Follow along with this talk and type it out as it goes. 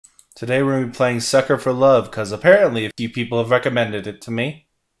Today we're going to be playing Sucker for Love, because apparently a few people have recommended it to me.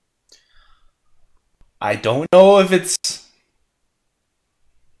 I don't know if it's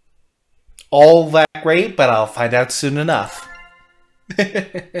all that great, but I'll find out soon enough.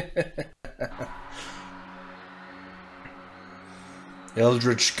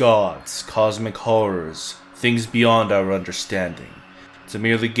 Eldritch gods, cosmic horrors, things beyond our understanding. To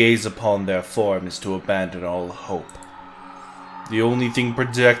merely gaze upon their form is to abandon all hope. The only thing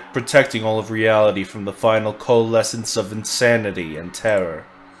protecting all of reality from the final coalescence of insanity and terror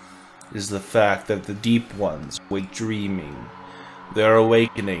is the fact that the deep ones wake dreaming. Their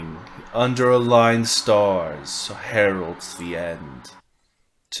awakening, under aligned stars, heralds the end.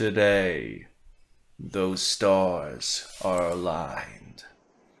 Today, those stars are aligned.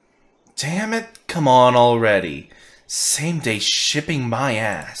 Damn it, come on already. Same day shipping my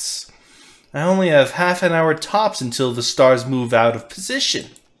ass. I only have half an hour tops until the stars move out of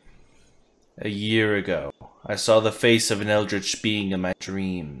position. A year ago, I saw the face of an eldritch being in my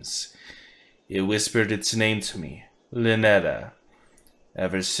dreams. It whispered its name to me, Lynetta.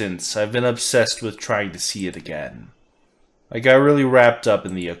 Ever since, I've been obsessed with trying to see it again. I got really wrapped up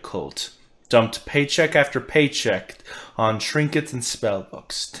in the occult, dumped paycheck after paycheck on trinkets and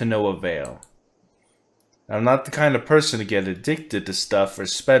spellbooks, to no avail. I'm not the kind of person to get addicted to stuff or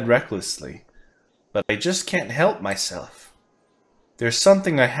spend recklessly, but I just can't help myself. There's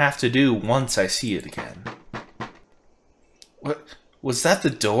something I have to do once I see it again. What? Was that the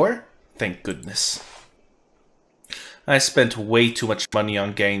door? Thank goodness. I spent way too much money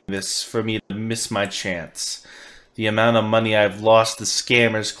on getting this for me to miss my chance. The amount of money I've lost to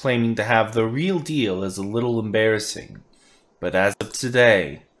scammers claiming to have the real deal is a little embarrassing. But as of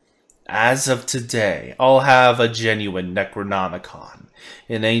today, I'll have a genuine Necronomicon,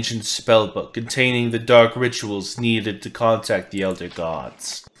 an ancient spellbook containing the dark rituals needed to contact the Elder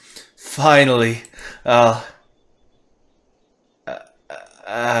Gods. Finally, huh?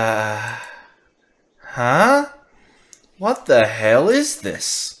 What the hell is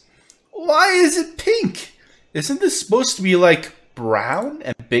this? Why is it pink? Isn't this supposed to be like brown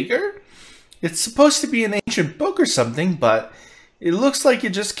and bigger? It's supposed to be an ancient book or something, but it looks like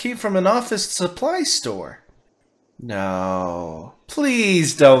it just came from an office supply store. No,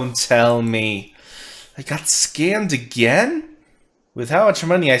 please don't tell me. I got scammed again? With how much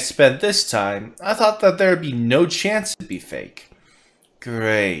money I spent this time, I thought that there'd be no chance it'd be fake.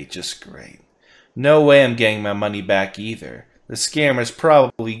 Great, just great. No way I'm getting my money back either. The scammer's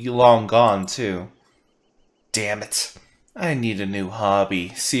probably long gone too. Damn it. I need a new hobby,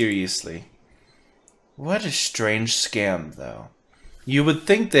 seriously. What a strange scam, though. You would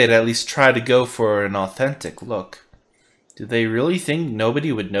think they'd at least try to go for an authentic look. Do they really think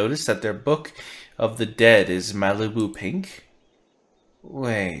nobody would notice that their Book of the Dead is Malibu pink?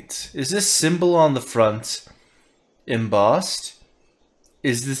 Wait, is this symbol on the front embossed?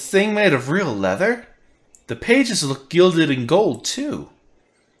 Is this thing made of real leather? The pages look gilded in gold, too.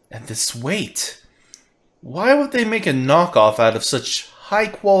 And this weight. Why would they make a knockoff out of such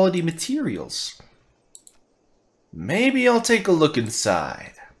high-quality materials? Maybe I'll take a look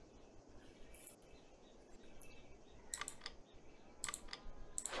inside.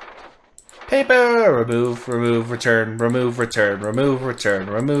 Paper! Remove, remove, return, remove, return, remove, return,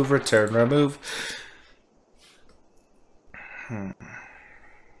 remove, return, remove.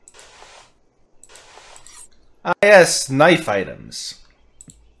 Ah yes, knife items.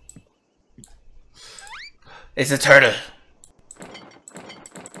 It's a turtle.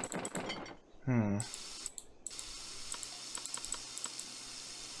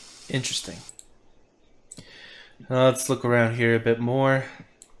 Interesting. Let's look around here a bit more.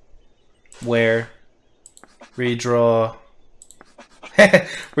 Where? Redraw.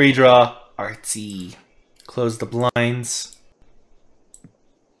 Redraw. Artsy. Close the blinds.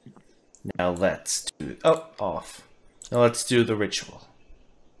 Now let's do... Oh, off. Now let's do the ritual.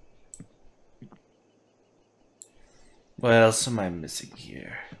 What else am I missing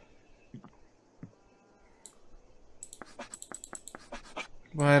here?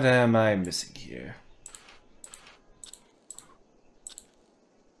 What am I missing here?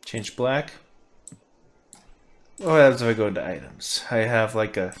 Change black? What happens if I go into items? I have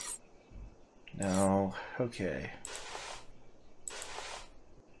like a... No, okay.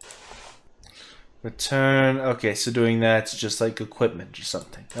 Return, okay, so doing that's just like equipment or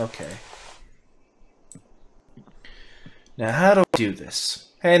something. Okay. Now how do I do this?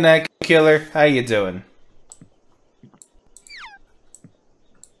 Hey Neck Killer, how you doing?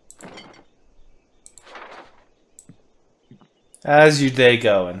 How's your day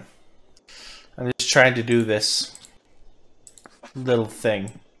going? I'm just trying to do this little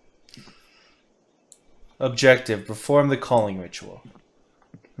thing. Objective: perform the calling ritual.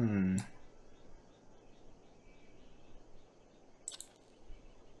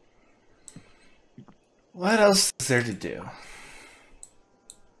 What else is there to do?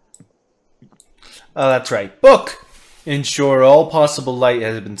 Oh, that's right. Book! Ensure all possible light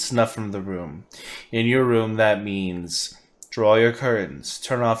has been snuffed from the room. In your room, that means draw your curtains.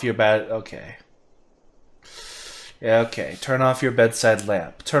 Turn off your Okay. Yeah, okay. Turn off your bedside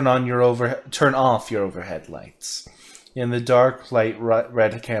lamp. Turn off your overhead lights. In the dark, light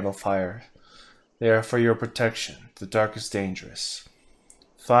red candle fire. They are for your protection. The dark is dangerous.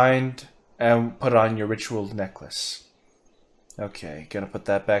 Find and put on your ritual necklace. Okay, gonna put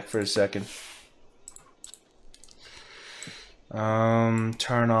that back for a second.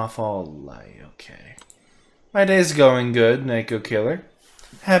 Turn off all light. Okay. My day's going good, Nico Killer.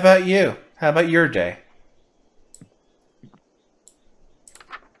 How about you? How about your day?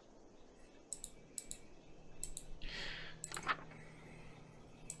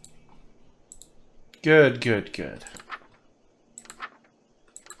 Good, good, good.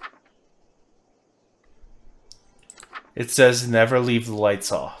 It says never leave the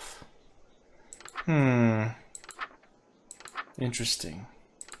lights off. Interesting.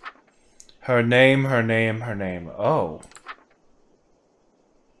 Her name, her name, her name. Oh.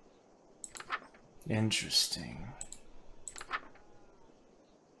 Interesting.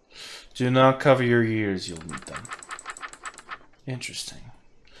 Do not cover your ears, you'll need them. Interesting.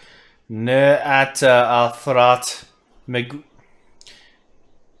 Ne at Althrat Meg.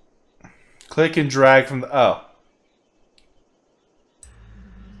 Click and drag from the. Oh.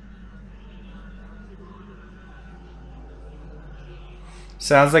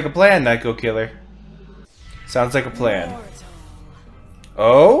 Sounds like a plan, Nico Killer. Sounds like a plan.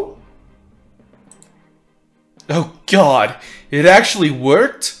 Oh? Oh god, it actually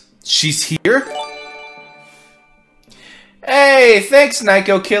worked? She's here? Hey, thanks,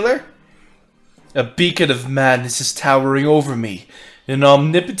 Nico Killer. A beacon of madness is towering over me, an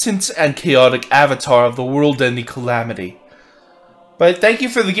omnipotent and chaotic avatar of the world-ending calamity. But thank you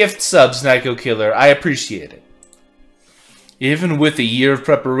for the gift subs, Nico Killer. I appreciate it. Even with a year of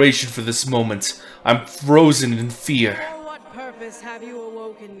preparation for this moment, I'm frozen in fear. For what purpose have you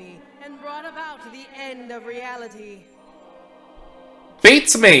awoken me and brought about the end of reality?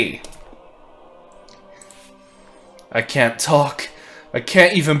 Beats me! I can't talk. I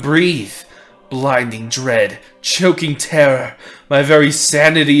can't even breathe. Blinding dread, choking terror. My very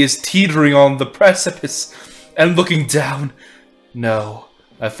sanity is teetering on the precipice. And looking down. No,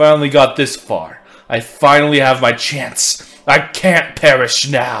 I finally got this far. I finally have my chance. I can't perish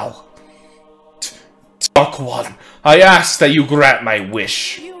now. Dark One, I ask that you grant my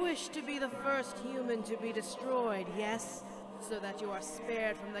wish. You wish to be the first human to be destroyed, yes? So that you are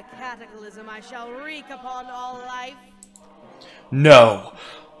spared from the cataclysm I shall wreak upon all life? No.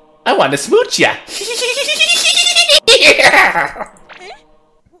 I want to smooch ya. Eh?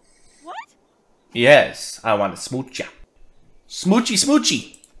 What? Yes, I want to smooch ya. Smoochy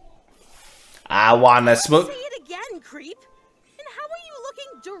smoochy. I want to smooch. Say it again, creep. And how are you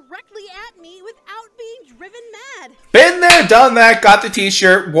looking directly at me without being driven mad? Been there, done that, got the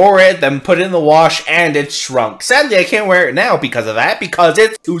t-shirt, wore it, then put it in the wash, and it shrunk. Sadly, I can't wear it now because of that, because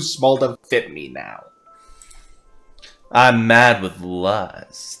it's too small to fit me now. I'm mad with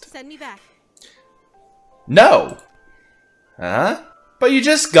lust. Send me back. No. Huh? But you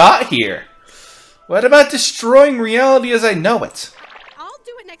just got here. What about destroying reality as I know it? I'll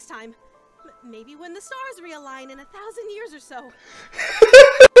do it next time. Maybe when the stars realign in 1,000 years or so.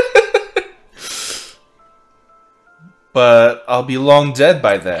 But I'll be long dead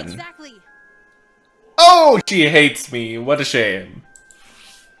by then. Exactly. Oh, she hates me. What a shame.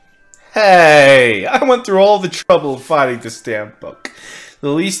 Hey, I went through all the trouble of finding this damn book. The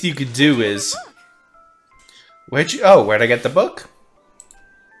least you could do is... where'd I get the book?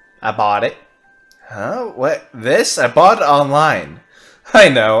 I bought it. Huh? What? This? I bought it online. I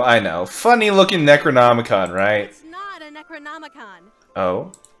know. Funny looking Necronomicon, right? It's not a Necronomicon.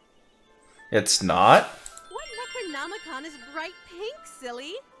 Oh? It's not? What Necronomicon is bright pink,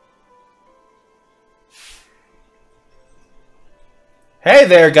 silly? Hey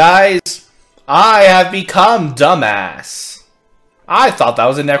there, guys! I have become dumbass. I thought that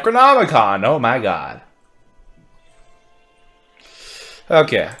was a Necronomicon. Oh my god.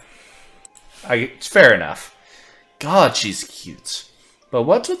 Okay. It's fair enough. God, she's cute. But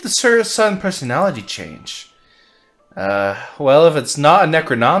what's with the sudden personality change? Well, if it's not a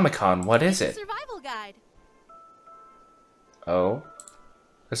Necronomicon, what is it? Survival guide. Oh?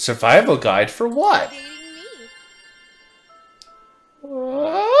 A survival guide for what? Dating me.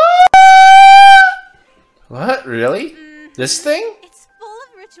 Really? This thing? It's full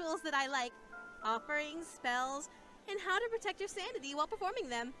of rituals that I like. Offerings, spells, and how to protect your sanity while performing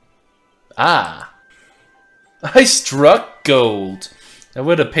them. Ah. I struck gold. I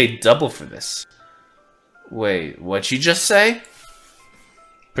would have paid double for this. Wait, what'd you just say?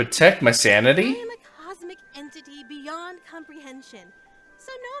 Protect my sanity? I am a cosmic entity beyond comprehension,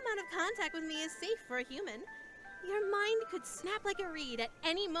 so no amount of contact with me is safe for a human. Your mind could snap like a reed at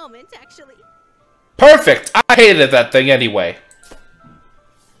any moment, actually. Perfect! I hated that thing anyway.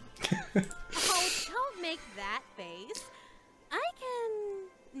 Oh, don't make that face. I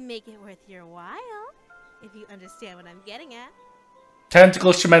can make it worth your while, if you understand what I'm getting at.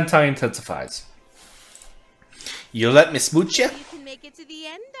 Tentacle Shementai intensifies. You let me smooch ya? You can make it to the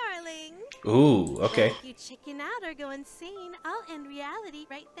end, darling. Ooh, okay. If you chicken out or go insane, I'll end reality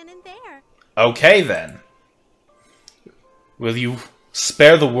right then and there. Okay, then. Will you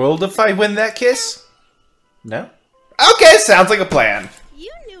spare the world if I win that kiss? No? Okay, sounds like a plan.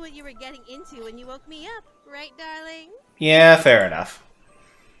 You knew what you were getting into when you woke me up, right, darling? Yeah, fair enough.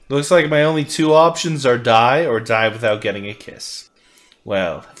 Looks like my only two options are die or die without getting a kiss.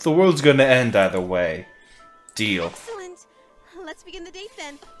 Well, if the world's gonna end either way, deal. Excellent. Let's begin the date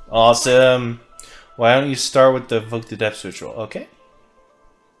then. Awesome. Why don't you start with the Evoke the Depths ritual, okay?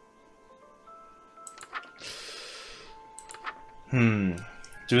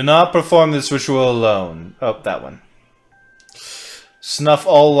 Do not perform this ritual alone. Oh, that one. Snuff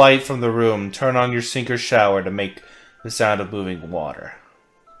all light from the room. Turn on your sink or shower to make the sound of moving water.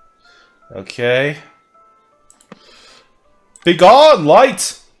 Okay. Begone,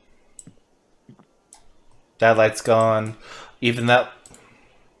 light! That light's gone. Even that...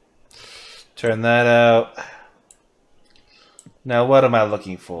 Turn that out. Now, what am I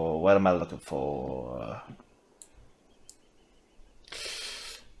looking for? What am I looking for?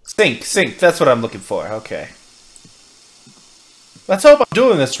 Sink. That's what I'm looking for. Okay. Let's hope I'm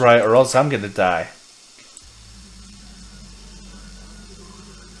doing this right, or else I'm gonna die.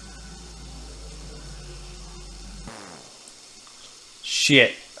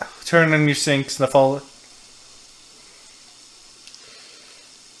 Shit. Turn on your sink, snuff all it.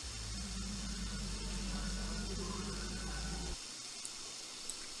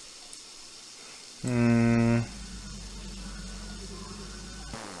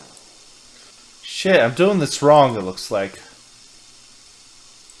 Shit, I'm doing this wrong, it looks like.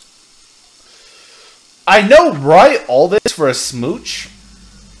 I know, right? All this for a smooch?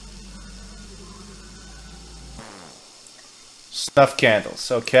 Snuff candles,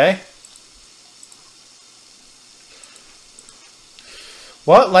 okay.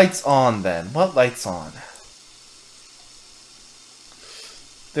 What light's on then? What light's on?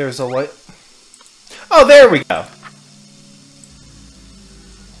 There's a light. Oh, there we go.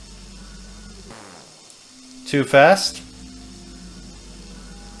 Too fast?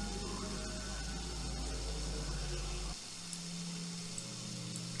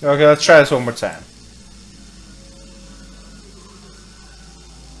 Okay, let's try this one more time.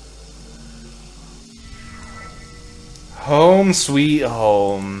 Home sweet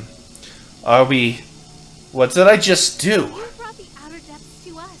home. Are we... What did I just do? You brought the outer depths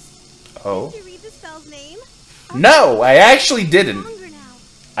to us. Oh. Did you read the spell's name? No, I actually didn't.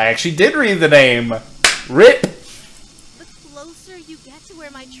 I actually did read the name. RIP! The closer you get to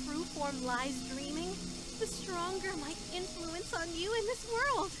where my true form lies dreaming, the stronger my influence on you in this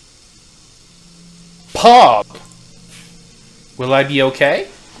world. Pog! Will I be okay?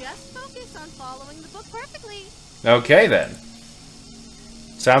 Just focus on following the book perfectly. Okay then.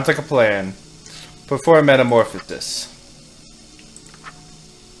 Sounds like a plan. Perform metamorphosis.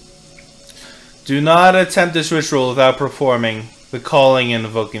 Do not attempt this ritual without performing the calling and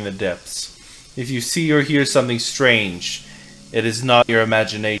invoking the depths. If you see or hear something strange, it is not your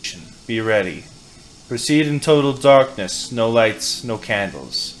imagination. Be ready. Proceed in total darkness, no lights, no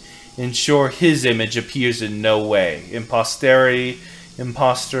candles. Ensure his image appears in no way, in posterity,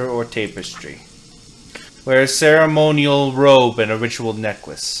 impostor, or tapestry. Wear a ceremonial robe and a ritual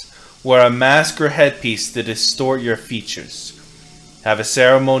necklace. Wear a mask or headpiece to distort your features. Have a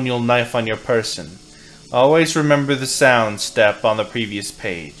ceremonial knife on your person. Always remember the sound step on the previous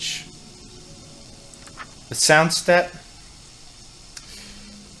page. The sound step?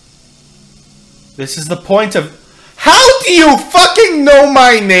 This is the point of... How do you fucking know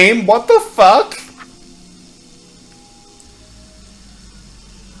my name? What the fuck?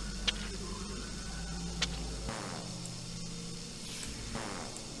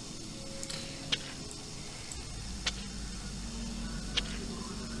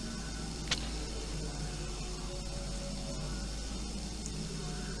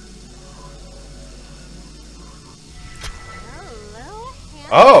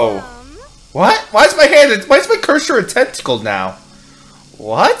 Oh! What? Why is my cursor a tentacle now?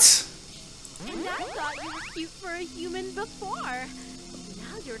 What? And I thought you were cute for a human before.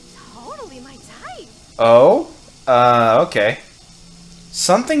 Now you're totally my type. Oh? Okay.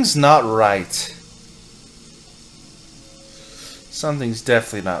 Something's not right. Something's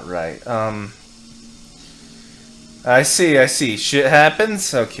definitely not right. I see. Shit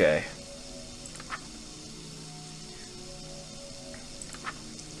happens? Okay.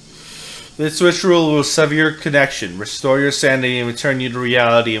 This ritual will sever your connection, restore your sanity, and return you to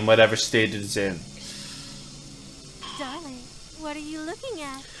reality in whatever state it is in. Darling, what are you looking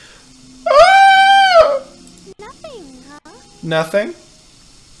at? Ah! Nothing, huh? Nothing?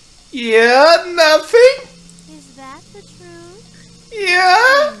 Yeah, nothing? Is that the truth?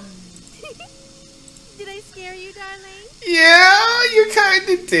 Yeah? Did I scare you, darling? Yeah, you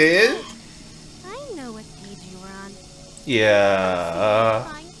kinda did. I know what page you were on. Yeah.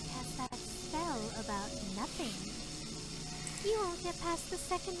 Trying to cast that spell about nothing. You won't get past the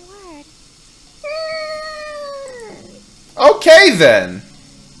second word. Okay then.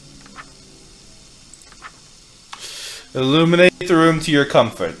 Illuminate the room to your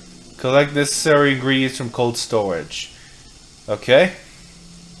comfort. Collect necessary ingredients from cold storage. Okay.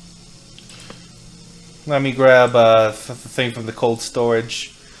 Let me grab the thing from the cold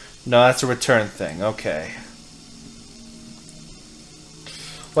storage. No, that's a return thing. Okay.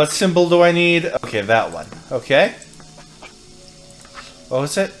 What symbol do I need? Okay, that one. Okay. What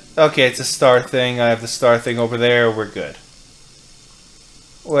was it? Okay, it's a star thing. I have the star thing over there. We're good.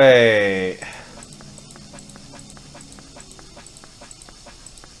 Wait.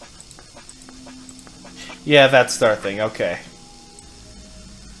 Yeah, that star thing. Okay.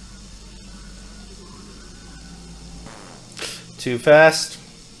 Too fast.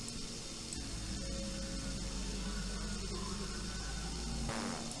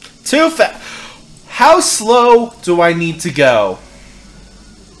 Too fast. How slow do I need to go?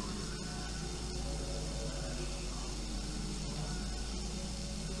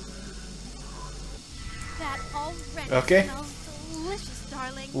 That already Okay. smells delicious,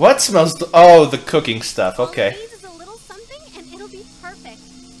 darling. What smells? Oh, the cooking stuff. All it Okay. needs is a little something, and it'll be perfect.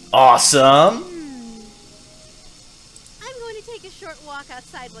 Awesome. I'm going to take a short walk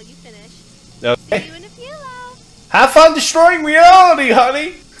outside while you finish. Okay. See you in a few, love. Have fun destroying reality,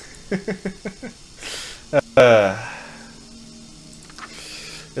 honey.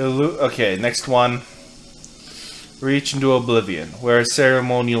 Okay, next one. Reach into oblivion. Wear a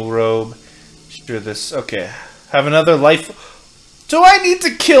ceremonial robe. Sure this. Okay. Have another life. Do I need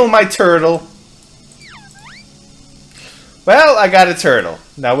to kill my turtle? Well, I got a turtle.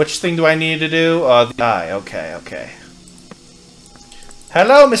 Now, which thing do I need to do? The eye. Okay, okay.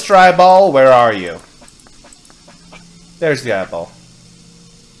 Hello, Mr. Eyeball. Where are you? There's the eyeball.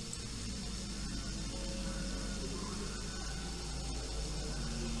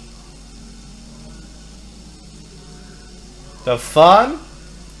 The fun?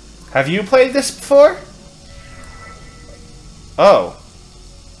 Have you played this before? Oh.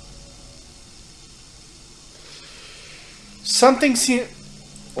 Something seems...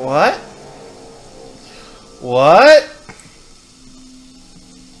 What? What?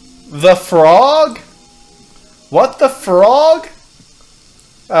 The frog? What the frog?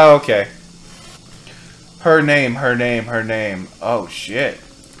 Oh, okay. Her name. Oh, shit.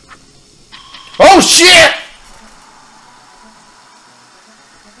 Oh, shit!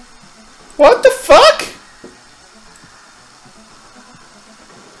 What the fuck?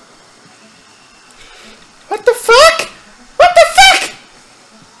 What the fuck? What the fuck?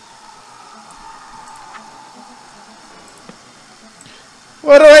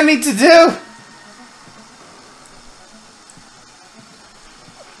 What do I need to do?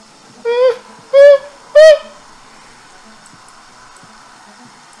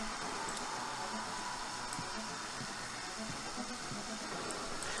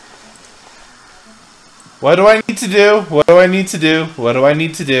 What do I need to do? What do I need to do? What do I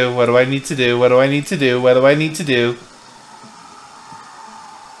need to do? What do I need to do? What do I need to do? What do I need to do?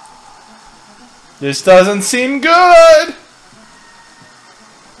 This doesn't seem good!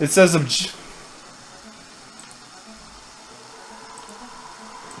 It says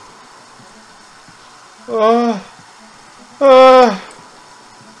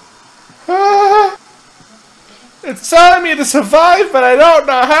It's telling me to survive, but I don't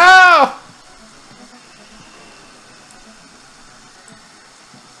know how!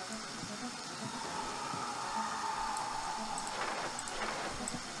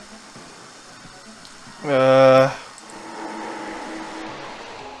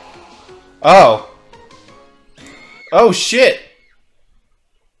 Oh. Oh, shit.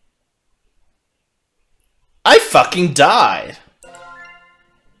 fucking died.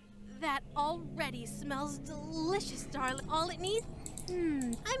 That already smells delicious, darling. All it needs.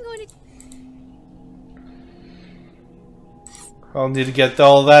 I'm going to. I'll need to get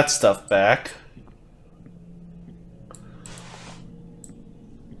all that stuff back.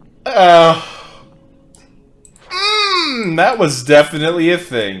 That was definitely a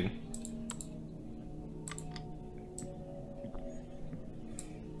thing.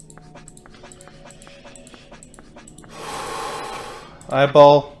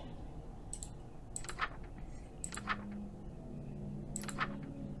 Eyeball.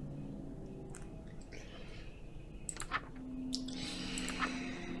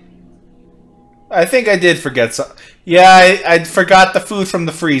 I think I did forget some. Yeah, I forgot the food from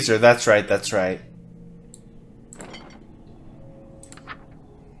the freezer. That's right, that's right.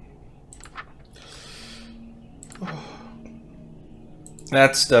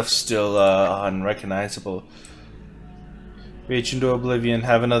 That stuff's still unrecognizable. Reach into oblivion,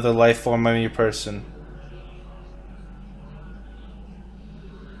 have another life form on your person.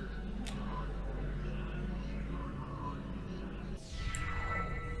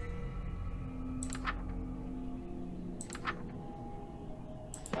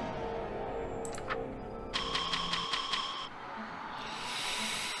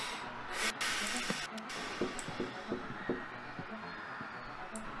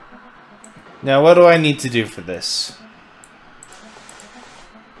 Now, what do I need to do for this?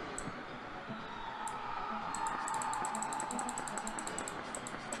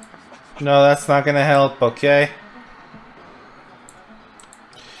 No, that's not gonna help, okay?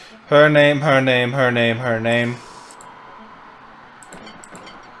 Her name, her name, her name, her name.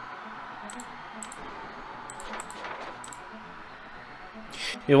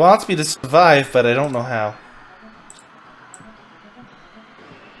 He wants me to survive, but I don't know how.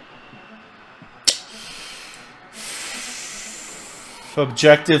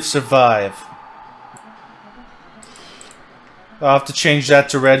 Objective survive. I'll have to change that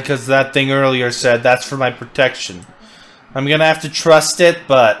to red because that thing earlier said that's for my protection. I'm gonna have to trust it,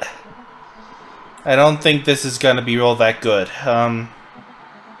 but I don't think this is gonna be all that good.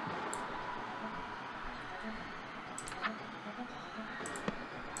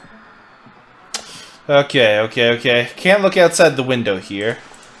 Okay. Can't look outside the window here.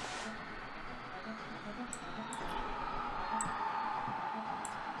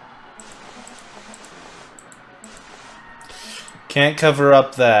 Can't cover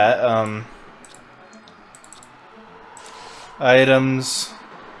up that. Items.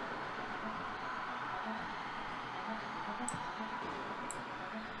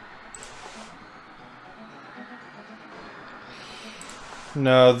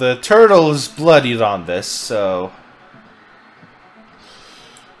 No, the turtle is bloodied on this, so...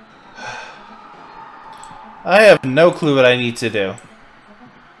 I have no clue what I need to do.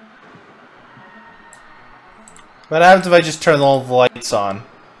 What happens if I just turn all the lights on?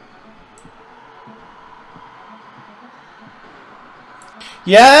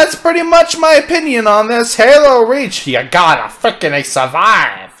 Yeah, that's pretty much my opinion on this. Halo Reach, you gotta frickin'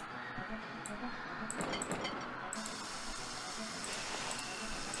 survive!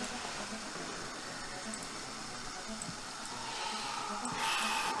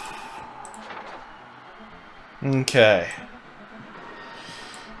 Okay.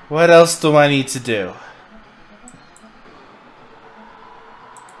 What else do I need to do?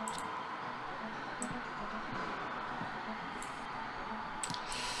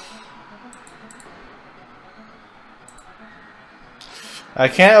 I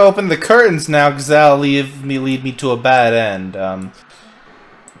can't open the curtains now because that'll lead me to a bad end.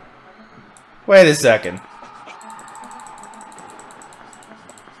 Wait a second.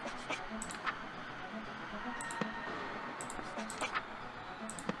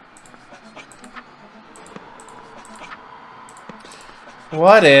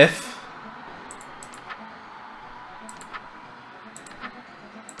 What if...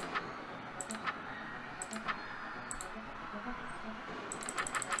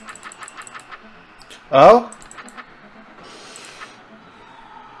 Oh?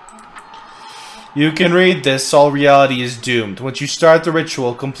 You can read this. All reality is doomed. Once you start the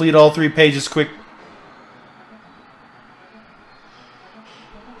ritual, complete all 3 pages quick.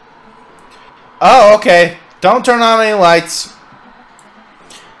 Oh, okay. Don't turn on any lights.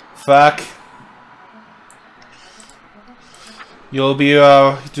 Fuck. You'll be,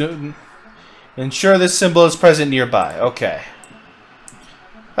 ensure this symbol is present nearby. Okay.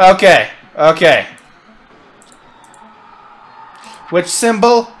 Okay. Which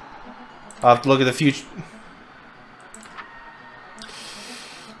symbol? I'll have to look at the future.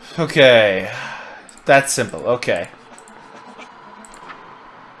 Okay. That's simple. Okay.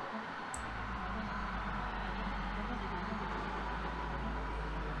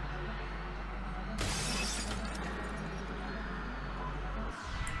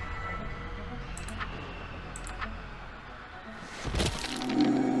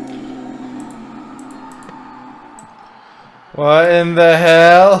 What in the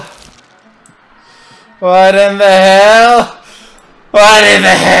hell? What in the hell? What in the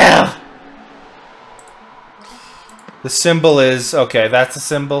hell? The symbol is... Okay, that's a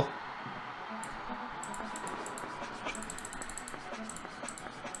symbol.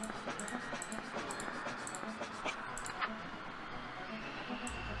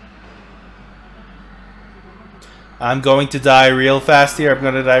 I'm going to die real fast here. I'm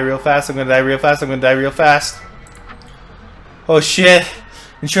gonna die real fast. I'm gonna die real fast. I'm gonna die real fast. Oh shit.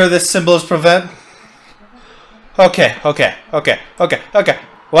 Ensure this symbol is prevent. Okay, okay, okay, okay, okay.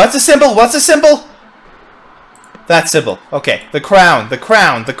 What's the symbol? What's the symbol? That symbol. Okay. The crown, the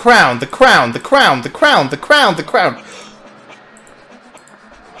crown, the crown, the crown, the crown, the crown, the crown, the crown.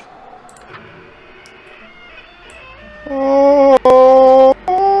 Oh.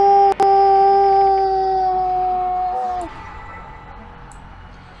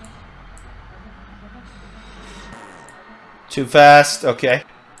 Too fast. Okay.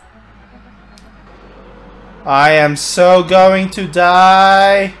 I am so going to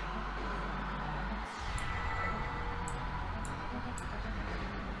die.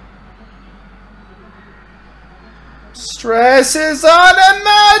 Stress is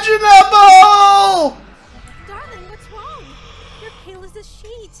unimaginable! Darling, what's wrong? You're pale as a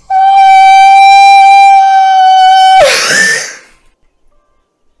sheet.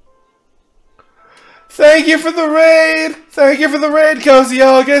 Thank you for the raid! Thank you for the raid, Cozy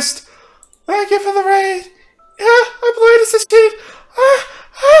August! Thank you for the raid! Yeah, I played as a sheet!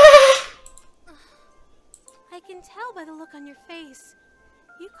 I can tell by the look on your face.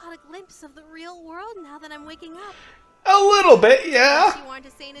 You caught a glimpse of the real world now that I'm waking up. A little bit, yeah. You aren't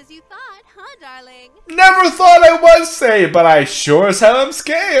as sane as you thought, huh, darling? Never thought I was sane, but I sure as hell am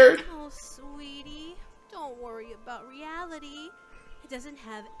scared. Oh, sweetie. Don't worry about reality. It doesn't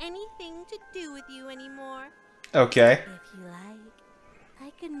have anything to do with you anymore. Okay. If you like,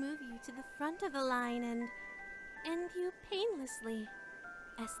 I can move you to the front of the line and end you painlessly.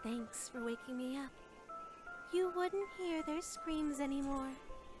 As thanks for waking me up. You wouldn't hear their screams anymore.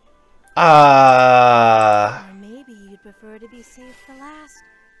 Or maybe you'd prefer to be saved for last.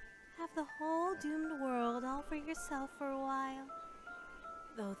 Have the whole doomed world all for yourself for a while.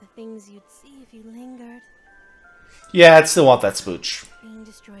 Though the things you'd see if you lingered. Yeah, I'd still want that spooch. Being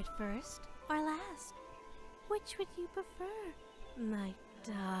destroyed first or last? Which would you prefer, my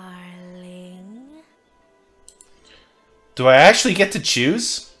darling? Do I actually get to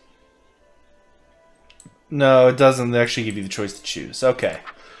choose? No, it doesn't actually give you the choice to choose. Okay.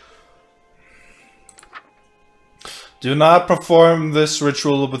 Do not perform this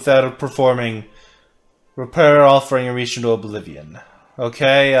ritual without performing repair, offering, and reach into oblivion.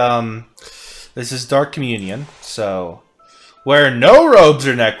 Okay, this is Dark Communion, so wear no robes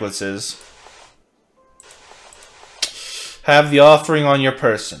or necklaces. Have the offering on your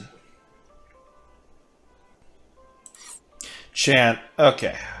person. Chant.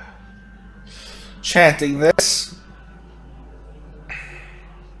 Okay. Chanting this.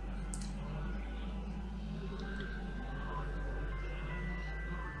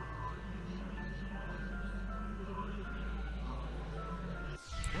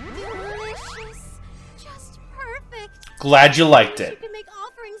 Delicious. Just perfect. Glad you liked it. You can make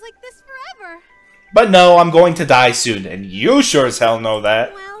offerings like this forever. But no, I'm going to die soon, and you sure as hell know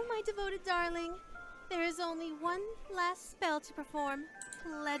that. Well, my devoted darling, there is only one last spell to perform.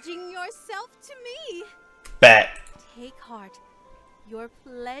 Pledging yourself to me. Bet. Take heart. Your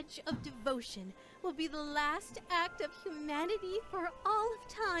pledge of devotion will be the last act of humanity for all of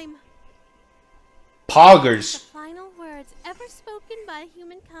time. Poggers. The final words ever spoken by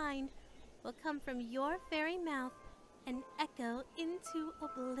humankind will come from your fairy mouth and echo into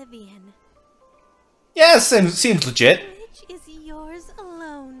oblivion. Yeah, seems legit. Which is yours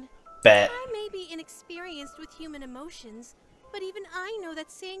alone. Bet. I may be inexperienced with human emotions, but even I know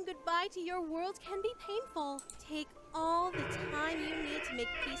that saying goodbye to your world can be painful. Take all the time you need to make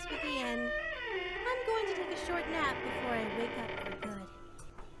peace with the end. I'm going to take a short nap before I wake up for good.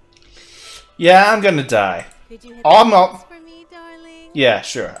 Yeah, I'm gonna die. Could you hit Oh, the no. buttons for me, darling? Yeah,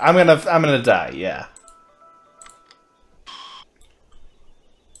 sure. I'm gonna die. Yeah.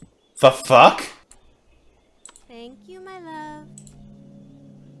 The fuck? Thank you, my love.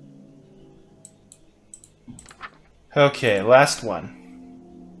 Okay, last one.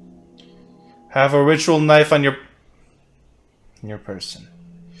 Have a ritual knife on your person.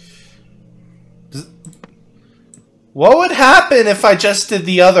 What would happen if I just did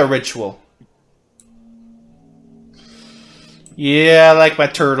the other ritual? Yeah, I like my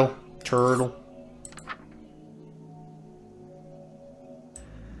turtle. Turtle.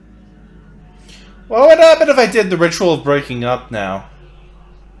 What would happen if I did the ritual of breaking up now?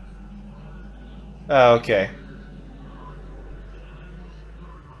 Oh, okay.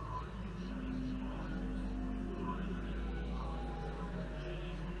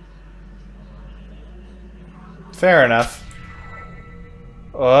 Fair enough.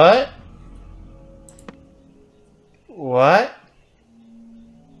 What? What?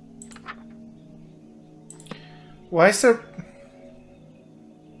 Why is there...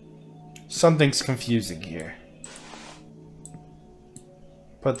 Something's confusing here.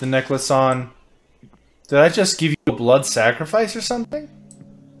 Put the necklace on. Did I just give you a blood sacrifice or something?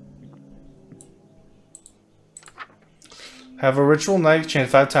 Have a ritual knife chain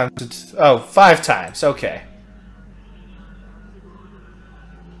 5 times. Oh, 5 times. Okay.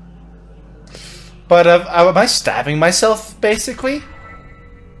 But am I stabbing myself, basically?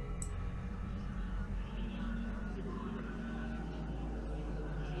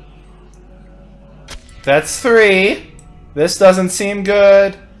 That's 3. This doesn't seem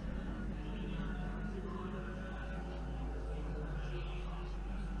good.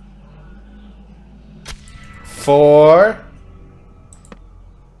 Four.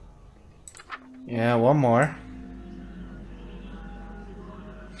 Yeah, one more.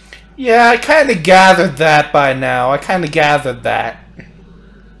 Yeah, I kind of gathered that by now. I kind of gathered that.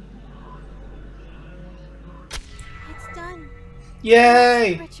 It's done.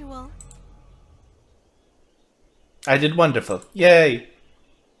 Yay! Ritual. I did wonderful. Yay!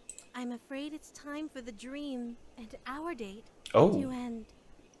 I'm afraid it's time for the dream and our date Oh. to end.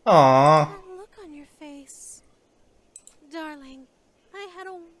 Aww. That look on your face. Darling, I had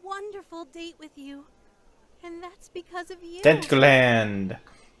a wonderful date with you. And that's because of you. Tentacleland.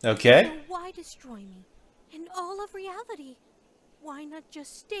 Okay. So why destroy me and all of reality? Why not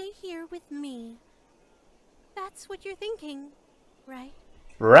just stay here with me? That's what you're thinking, right?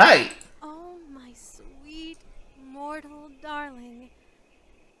 Right. Oh, my sweet, mortal darling.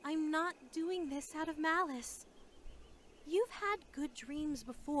 I'm not doing this out of malice. You've had good dreams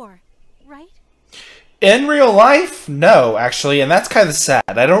before, right? In real life, no, actually, and that's kind of sad.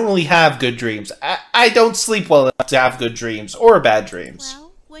 I don't really have good dreams. I don't sleep well enough to have good dreams or bad dreams.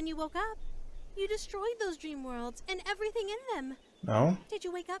 Well, when you woke up, you destroyed those dream worlds and everything in them. No? Did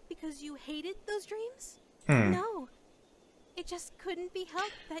you wake up because you hated those dreams? Hmm. No. It just couldn't be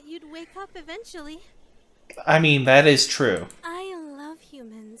helped that you'd wake up eventually. I mean, that is true. I love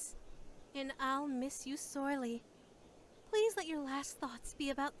humans, and I'll miss you sorely. Please let your last thoughts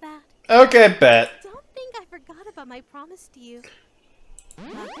be about that. Okay, bet. Don't think I forgot about my promise to you.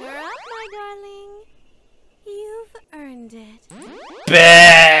 Pucker up, my darling. You've earned it.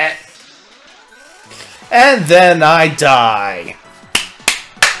 Bet! And then I die.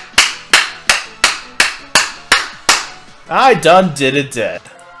 I done did it dead.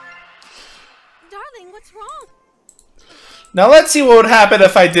 Darling, what's wrong? Now let's see what would happen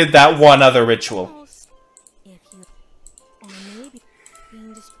if I did that one other ritual. If you... Or maybe...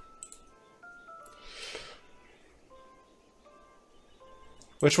 being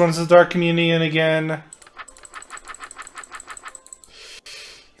Which one's the Dark Communion again?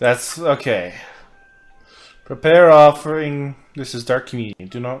 That's... okay. Prepare offering... This is Dark Communion.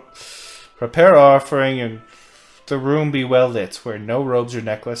 Do not... Prepare offering and the room be well lit. Wear no robes or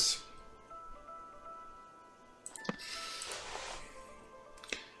necklace.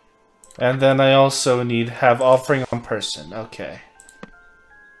 And then I also need have offering on person. Okay.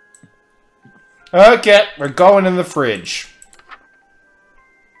 Okay, we're going in the fridge.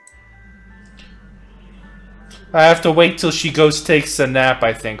 I have to wait till she goes takes a nap,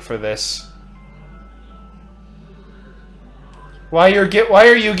 I think, for this. Why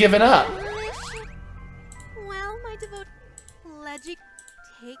are you giving up? Well, my devoted Leggy,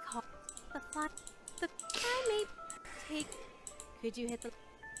 take hold. The primate, take. Could you hit the?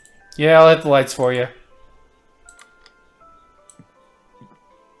 Yeah, I'll hit the lights for you.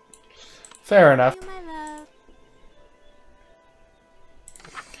 Fair enough. You, my love.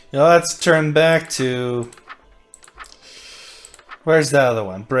 Now let's turn back to... Where's the other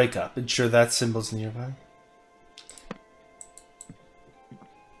one? Break up. Ensure that symbol's nearby.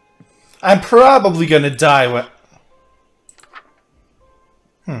 I'm probably gonna die when...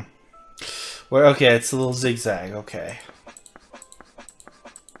 Where? Okay, it's a little zigzag. Okay.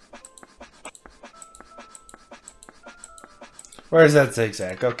 Where's that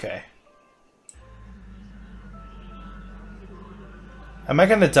zigzag? Okay. Am I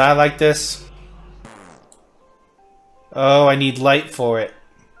gonna die like this? Oh, I need light for it.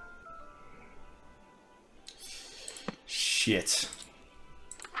 Shit.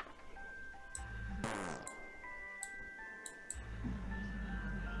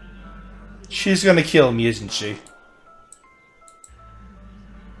 She's gonna kill me, isn't she?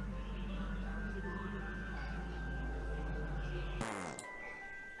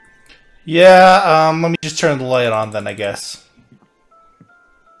 Yeah, let me just turn the light on then, I guess.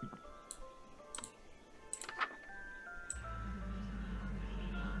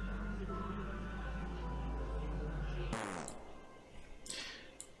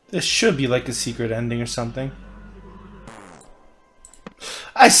 This should be like a secret ending or something.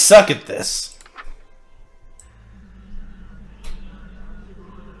 I suck at this.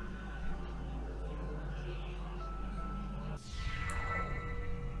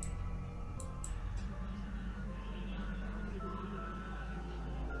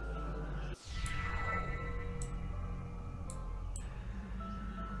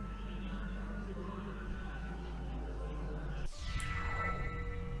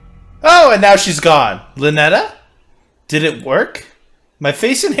 Oh, and now she's gone. Lynetta? Did it work? My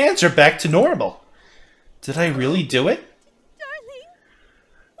face and hands are back to normal. Did I really do it? Darling,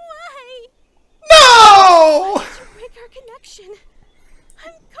 why? No! Why did you break our connection?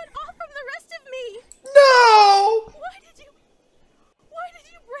 I'm cut off from the rest of me. No! Why did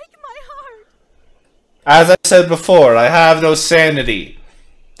you break my heart? As I said before, I have no sanity.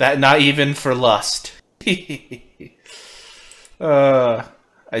 That not even for lust.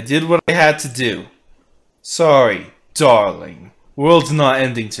 I did what I had to do. Sorry, darling. World's not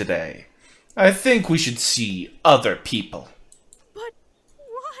ending today. I think we should see other people. But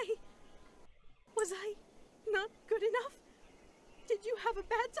why? Was I not good enough? Did you have a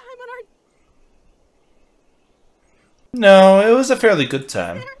bad time on our... No, it was a fairly good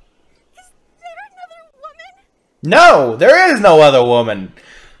time. Is there another woman? No, there is no other woman.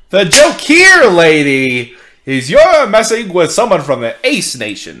 The joke here, lady, is you're messing with someone from the Ace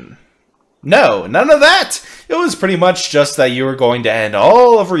Nation. No, none of that. It was pretty much just that you were going to end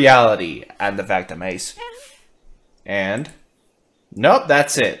all of reality and the fact I'm Ace. And? Nope,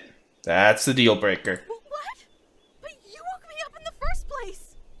 that's it. That's the deal breaker. What? But you woke me up in the first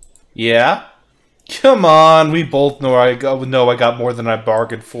place. Yeah? Come on, we both know I got more than I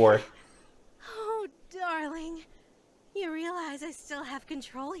bargained for. Oh, darling. You realize I still have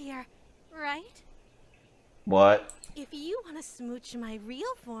control here, right? What? If you want to smooch my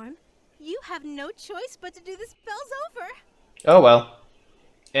real form, you have no choice but to do the spells over. Oh well.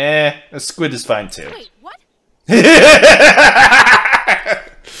 A squid is fine too. Wait, what?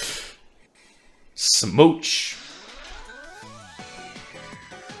 Smooch.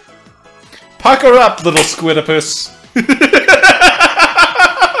 Pucker up, little squidopus.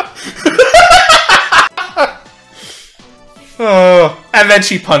 Oh, and then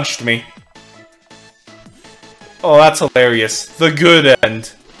she punched me. Oh, that's hilarious. The good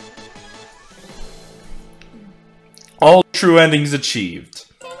end. All true endings achieved.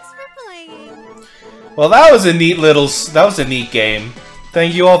 Thanks for playing. Well, that was a neat game.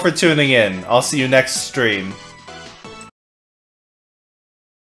 Thank you all for tuning in. I'll see you next stream.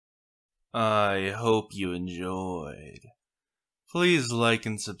 I hope you enjoyed. Please like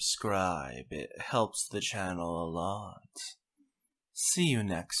and subscribe. It helps the channel a lot. See you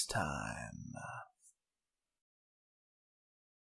next time.